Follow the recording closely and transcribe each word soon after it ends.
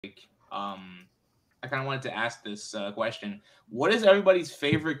I kind of wanted to ask this question. What is everybody's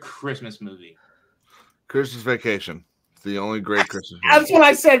favorite Christmas movie? Christmas Vacation. It's the only great Christmas movie. That's what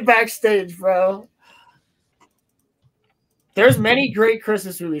I said backstage, bro. There's many great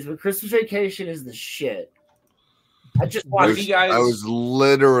Christmas movies, but Christmas Vacation is the shit. I just watched. I was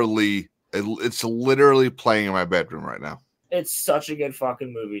literally, it's literally playing in my bedroom right now. It's such a good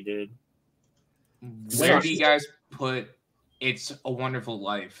fucking movie, dude. Where do you guys put It's a Wonderful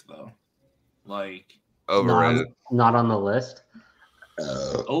Life, though? Like, overrated. Not on the list.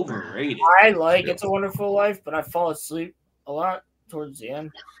 Overrated. I like It's a Wonderful Life, but I fall asleep a lot towards the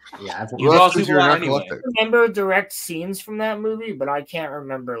end. Yeah, you fall asleep a lot anyway. I remember direct scenes from that movie, but I can't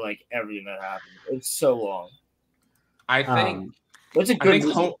remember like everything that happened. It's so long. I think it's a good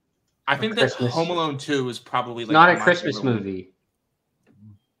movie. I think that Home Alone 2 is probably like not a Christmas movie.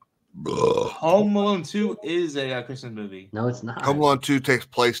 Home Alone 2 is a Christmas movie. No, it's not. Home Alone 2 takes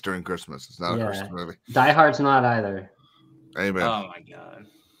place during Christmas. It's not a Christmas movie. Die Hard's not either. Amen. Oh my god.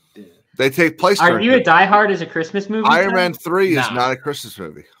 Dude. They take place. Are you a Die Hard as a Christmas movie? Iron Man 3 is not a Christmas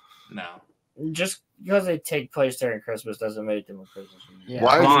movie. No. Just because they take place during Christmas doesn't make them a Christmas movie. Yeah.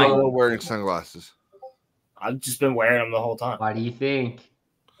 Why is Rolo wearing sunglasses? I've just been wearing them the whole time. Why do you think?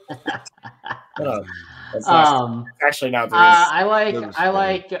 That's actually not the reason. I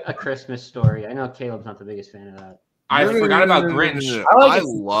like A Christmas Story. I know Caleb's not the biggest fan of that. I forgot about Grinch. I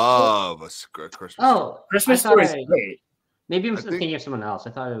love a Christmas. Oh, Christmas Story is great. Maybe I'm thinking of someone else. I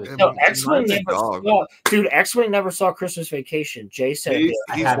thought it was. No, X-Wing never saw. Dude, X-Wing never saw Christmas Vacation. Jay said he's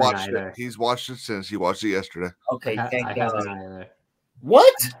watched it. He's watched it since he watched it yesterday. Okay, thank God.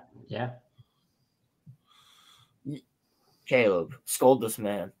 What? Yeah. Caleb, scold this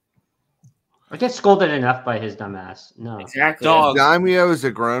man. I get scolded enough by his dumbass. No, exactly. Daimyo is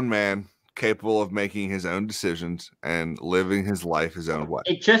a grown man capable of making his own decisions and living his life his own way.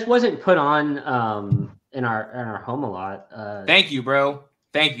 It just wasn't put on in our home a lot. Thank you, bro.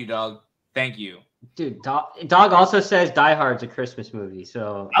 Thank you, dog. Thank you, dude. Dog also says Die Hard's a Christmas movie,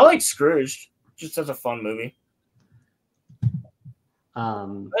 so I like Scrooge. Just as a fun movie.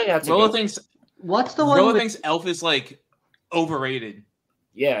 Rolo thinks. What's the one? Rolo thinks Elf is like overrated.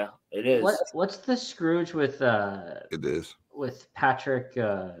 Yeah, it is. What's the Scrooge with? It is with Patrick.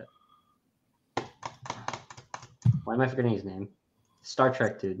 Why am I forgetting his name? Star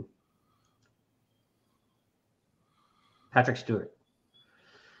Trek dude. Patrick Stewart.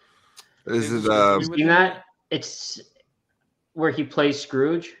 Is it seen that? It's where he plays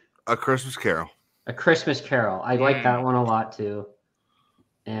Scrooge. A Christmas Carol. A Christmas Carol. I like that one a lot too.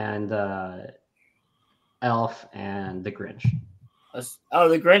 And Elf and The Grinch. Oh,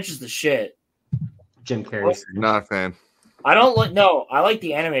 The Grinch is the shit. Jim Carrey. Not a fan. I don't like. No, I like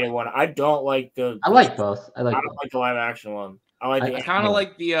the animated one. I don't like the. I like both. I don't like the live action one. I kind of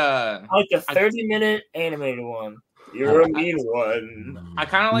like the. I like the 30-minute animated one. You're a mean one. I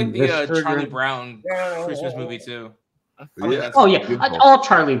kind of like the Charlie Brown Christmas movie too. Yeah. Oh yeah, all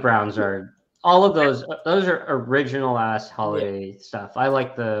Charlie Browns are. All of those are original ass holiday stuff. I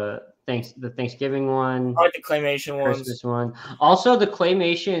like the Thanksgiving one. I like the claymation ones. Christmas one. Also the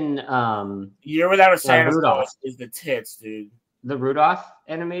claymation Year Without a Santa Claus is the tits, dude. The Rudolph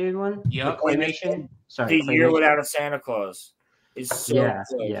animated one? Yeah. Claymation. Sorry. The Year Without a Santa Claus is so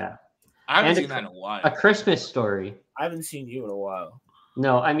good. Yeah. I haven't seen that in a while. A Christmas Story. I haven't seen you in a while.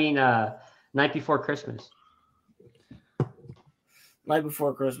 No, I mean Night Before Christmas. Night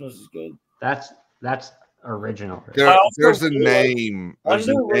Before Christmas is good. That's original. There's a name. There's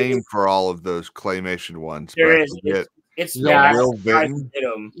a name for all of those claymation ones. There is. It's Will Vinton.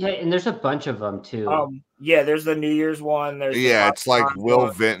 Yeah, and there's a bunch of them too. Yeah, there's the New Year's one. There's it's like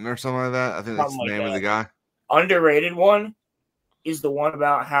Will Vinton or something like that. I think that's the name of the guy. Underrated one is the one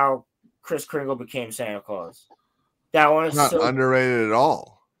about how Kris Kringle became Santa Claus. That one is not underrated at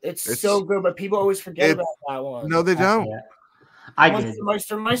all. It's so good, but people always forget about that one. No, they don't. I did.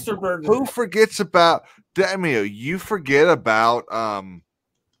 Meisterburger. Who forgets about Daimyo? You forget about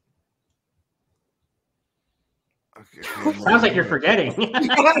Okay, sounds like you're forgetting.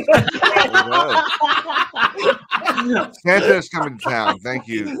 Santa is coming to town. Thank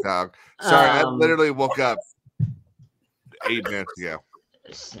you, dog. Sorry, I literally woke up 8 minutes ago.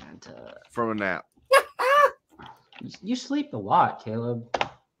 Santa from a nap. You sleep a lot, Caleb.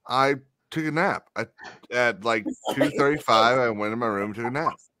 I took a nap. At like 2:35, I went in my room, took a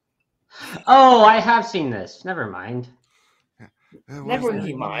nap. Oh, I have seen this. Never mind. Never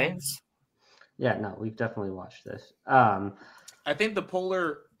he minds. Yeah, no, we've definitely watched this. I think the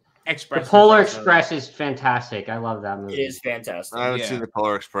Polar Express. The Polar Express is fantastic. I love that movie. It is fantastic. I haven't seen the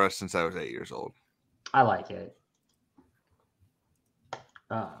Polar Express since I was 8 years old. I like it.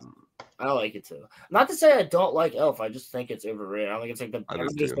 I like it too. Not to say I don't like Elf. I just think it's overrated. I don't think it's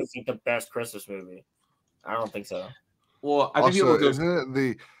like the best Christmas movie. I don't think so. Well, I think Also, people isn't it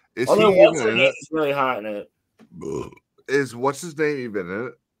the? Is Although he what's even her in name it? is really hot in it. Is what's his name even in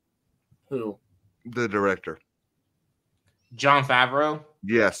it? Who? The director. Jon Favreau.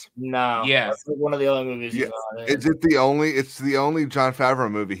 Yes. No. Yeah. That's like one of the other movies Yeah. he's not in. Is it the only? It's the only Jon Favreau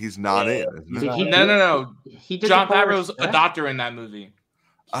movie he's not in. Isn't it? No. He did Jon the Polar Favreau's a Express? doctor in that movie.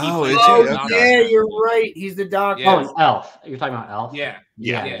 Oh, plays is he? the Oh, doctor Okay. in yeah, that you're movie. right. He's the doctor. Yeah. Oh, an Elf. You're talking about Elf? Yeah.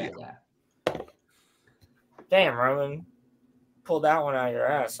 Yeah. Damn, Roman. Pulled that one out of your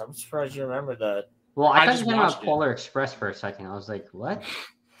ass. I'm surprised you remembered that. Well, I I thought just you were talking watched about it. Polar Express for a second. I was like, what?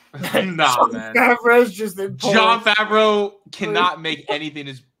 Nah, man. Favreau's just in Jon Favreau cannot make anything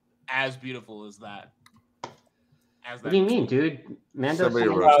as beautiful as that. What do you mean, dude? Mando. Somebody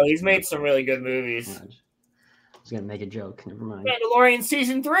Solo- wrote- Oh, he's made some really good movies. I was gonna make a joke. Never mind. Mandalorian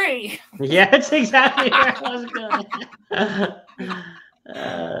season 3. Yeah, that's exactly where I was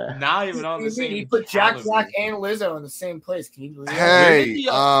going. Not even on the same. He put Jack caliber. Black and Lizzo in the same place. Can you believe that? Hey,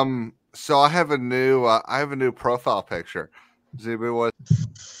 the- so I have a new profile picture. Does anybody want?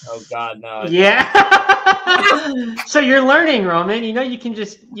 Oh God, no. Yeah. So you're learning, Roman. You know you can do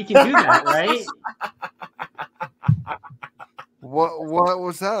that, right? What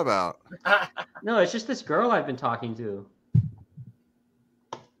was that about? No, it's just this girl I've been talking to.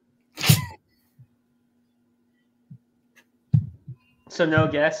 So no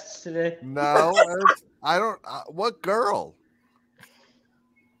guests today? No, I don't. What girl?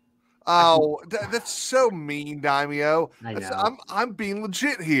 Oh, that's so mean, Daimyo. I know. I'm being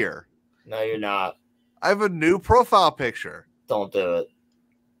legit here. No, you're not. I have a new profile picture. Don't do it.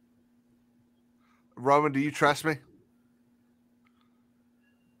 Roman, do you trust me?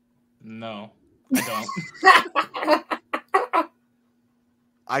 No, I don't.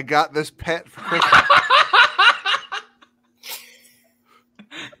 I got this pet for Christmas.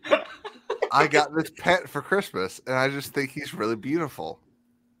 I got this pet for Christmas, and I just think he's really beautiful.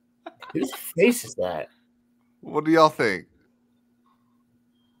 Whose face is that? What do y'all think?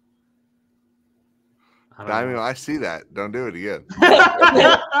 I don't Daimyo, know. I see that. Don't do it again.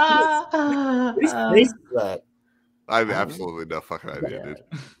 Whose face is that? I have absolutely no fucking idea, dude.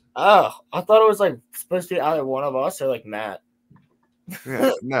 Oh, I thought it was like supposed to be either one of us or like Matt.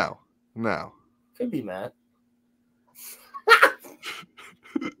 Yeah, no. Could be Matt.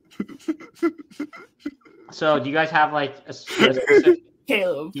 So do you guys have like a specific,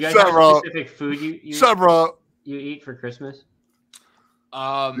 Caleb. do you guys Shut have up. a specific food you Sup, bro? eat for Christmas?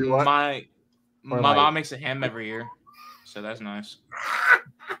 Do what? My Or like- mom makes a ham every year, so that's nice.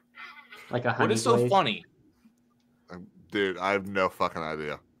 Like a honey What is so glaze? funny? Dude, I have no fucking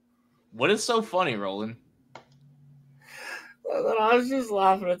idea. What is so funny, Roland? I was just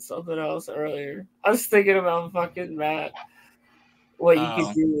laughing at something else earlier. I was thinking about fucking Matt. What you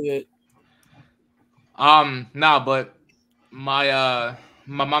could do with it. No, but my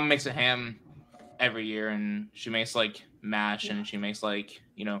mom makes a ham every year, and she makes like mash, and she makes like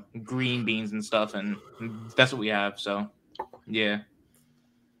green beans and stuff, and that's what we have. So, yeah.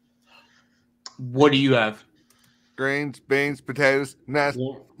 What do you have? Greens, beans, potatoes, nuts.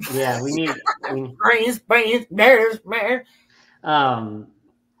 Yeah, we need. Brains, there's man.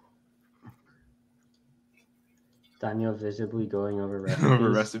 Daimyo visibly going over recipes.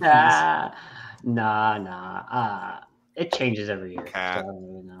 Over recipes. Nah. It changes every year. Cat. So I don't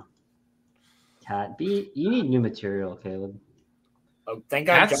really know. Cat. You need new material, Caleb. Oh, thank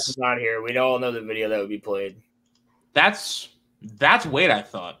God That's- John's not here. We'd all know the video that would be played. That's Wade. I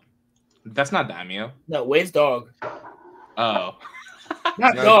thought that's not Daimyo. No, Wade's dog. Oh,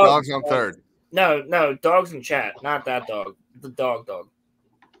 Not No, dog. dog's on third. No, dog's in chat. Not that dog. The dog.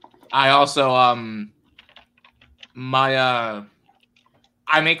 I also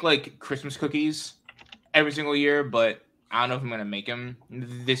I make like Christmas cookies every single year, but I don't know if I'm gonna make them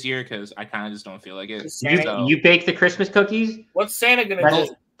this year because I kind of just don't feel like it. Santa- So- You bake the Christmas cookies? What's Santa gonna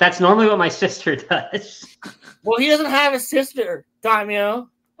do? That's normally what my sister does. Well, he doesn't have a sister, Daimyo.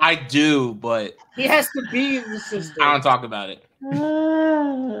 I do, but He has to be the sister. I don't talk about it.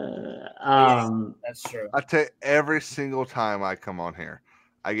 That's true. I tell you, every single time I come on here,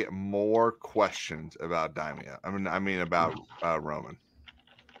 I get more questions about Daimyo. I mean about Roman.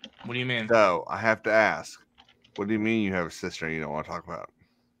 What do you mean? So I have to ask, what do you mean you have a sister and you don't want to talk about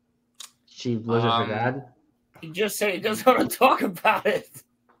it? She lives with her dad. He just said he doesn't want to talk about it.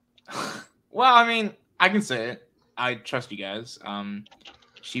 Well, I mean, I can say it. I trust you guys.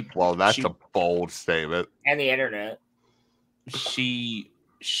 Well, that's she- a bold statement. And the internet. She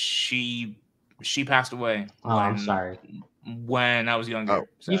passed away. Oh, I'm when- sorry. when I was younger. Oh.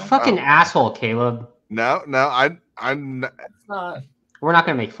 So. You fucking asshole, Caleb. No, I'm It's not. We're not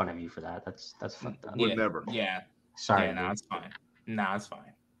gonna make fun of you for that. That's fucked up. would never. Yeah. Sorry. Yeah, no, dude. it's fine. No, it's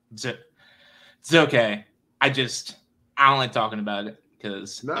fine. It's okay. I don't like talking about it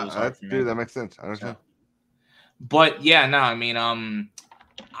because No, it was hard for me. that makes sense. I understand. But yeah, no, I mean,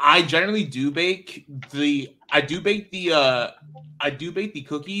 I generally do bake the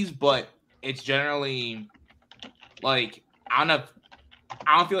cookies, but it's generally like I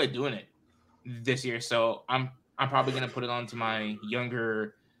don't feel like doing it this year, so I'm probably gonna put it on to my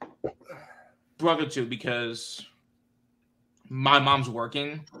younger brother too because my mom's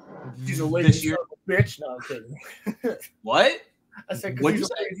working He's a this lazy year. son of a bitch. No, I'm kidding. What? I said What'd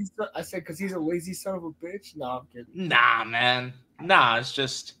because he's a lazy son of a bitch. No, I'm kidding. Nah, man. Nah, it's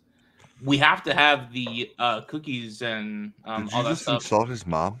just we have to have the cookies and Did all you that just stuff. insult his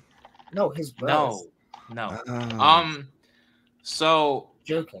mom? No, his brother. No. Oh. So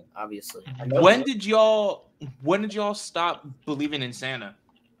Joking, obviously. when did y'all stop believing in Santa?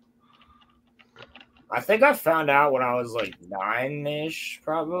 I think I found out when I was like 9-ish,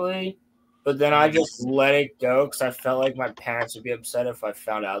 probably. But then I just let it go because I felt like my parents would be upset if I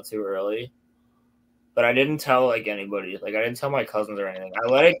found out too early. But I didn't tell like anybody. Like I didn't tell my cousins or anything. I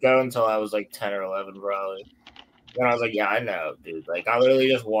let it go until I was like 10 or 11, probably. Then I was like, yeah, I know, dude. Like I literally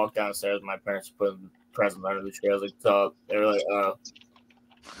just walked downstairs. My parents were putting presents under the tree. I was like, what's up? They were like, oh.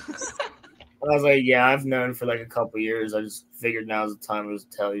 I was like, yeah, I've known for like a couple years. I just figured now's the time to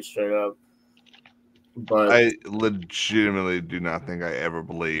tell you straight up. But I legitimately do not think I ever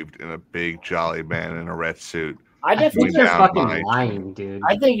believed in a big jolly man in a red suit. I think definitely you're down fucking my- lying, dude.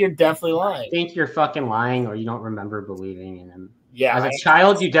 I think you're definitely lying. I think you're fucking lying, or you don't remember believing in him. Yeah. As a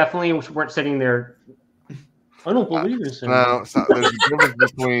child, you definitely weren't sitting there. I don't believe in Santa. No, it's not, there's a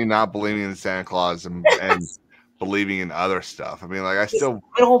difference between not believing in Santa Claus and believing in other stuff. I mean, like I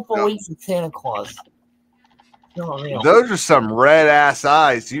don't believe in Santa Claus. No, I mean, those are some red ass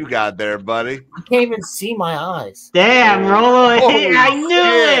eyes you got there, buddy. I can't even see my eyes. Damn, Rolo! Holy I knew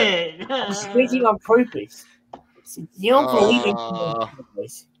shit. it. I'm speaking on purpose. See, you don't believe in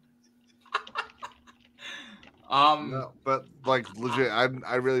purpose. No, but like legit,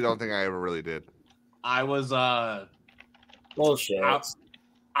 I really don't think I ever really did. I was Bullshit.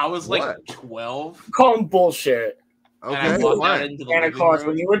 I was like What? 12. Call him bullshit. And I Okay, walked out fine. into the Santa living Claus, room.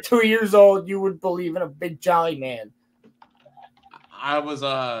 when you were 2 years old, you would believe in a big jolly man. I was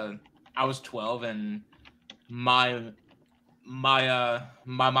 12 and my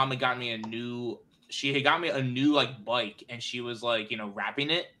mom had got me a new like bike and she was like,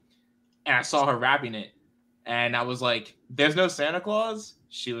 wrapping it. And I saw her wrapping it. And I was like, there's no Santa Claus?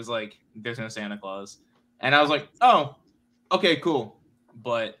 She was like, there's no Santa Claus. And I was like, oh, okay, cool.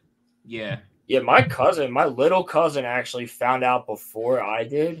 But yeah. Yeah, my little cousin actually found out before I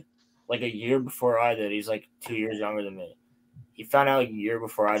did, like a year before I did. He's like 2 years younger than me. He found out like a year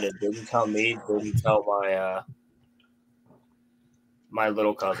before I did. Didn't tell me. Didn't tell my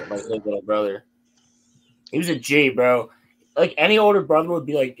little cousin, my little brother. He was a G, bro. Like any older brother would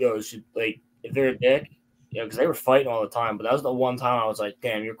be like, yo, like if they're a dick, because they were fighting all the time. But that was the one time I was like,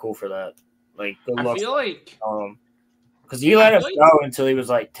 damn, you're cool for that. Like, good luck. I feel like because he let him go until he was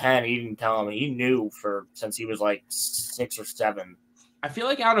like 10. He didn't tell him. He knew since he was like 6 or 7. I feel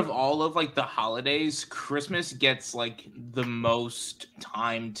like out of all of like the holidays, Christmas gets like the most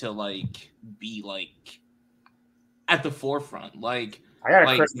time to like be like at the forefront. Like I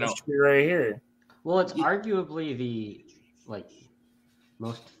got a Christmas tree right here. Well, it's arguably the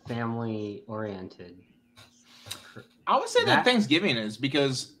most family oriented. I would say that Thanksgiving is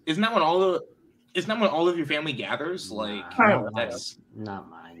because isn't that when all of your family gathers? Like that's not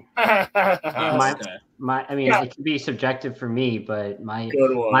mine. Okay. I mean, it can be subjective for me, but my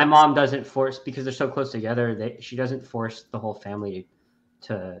mom doesn't force, because they're so close together, she doesn't force the whole family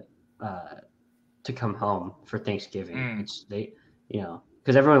to come home for Thanksgiving. It's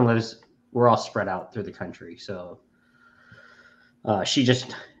because we're all spread out through the country, so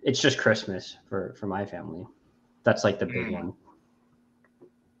it's just Christmas for my family. That's like the big one.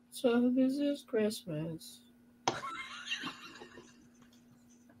 So this is Christmas.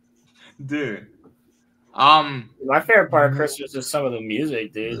 Dude. My favorite part of Christmas is some of the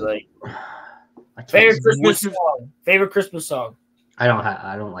music, dude. Like favorite Christmas song. I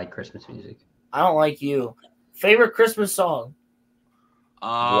don't like Christmas music. I don't like you. Favorite Christmas song.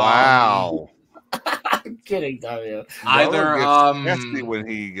 Wow. I'm kidding, Daimyo. Either nasty when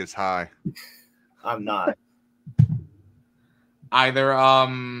he gets high. I'm not. Either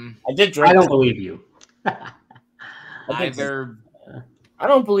I did drink. I don't believe you. either I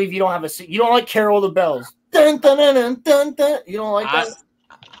don't believe you don't have you don't like Carol of the Bells. Dun, dun, dun, dun, dun, dun. You don't like that?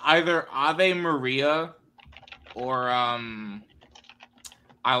 Either Ave Maria or I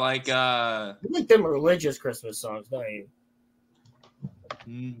like You like them religious Christmas songs, don't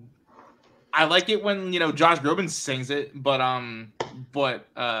you? I like it when Josh Groban sings it, but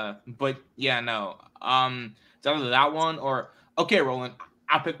yeah, no. It's either that one or okay, Roland.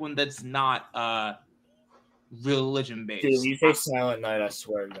 I'll pick one that's not religion based. Dude, you say Silent Night, I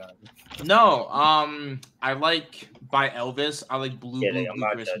swear to God. No, I like by Elvis. I like Blue Blue Blue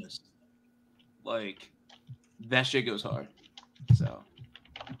Christmas. Like that shit goes hard. So,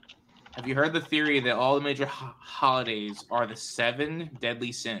 have you heard the theory that all the major holidays are the 7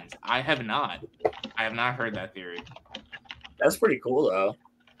 deadly sins? I have not. I have not heard that theory. That's pretty cool, though.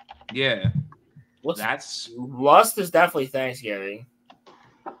 Yeah. Lust is definitely Thanksgiving.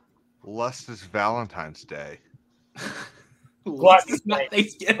 Lust is Valentine's Day. Lust is not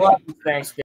Thanksgiving. Lust is Thanksgiving.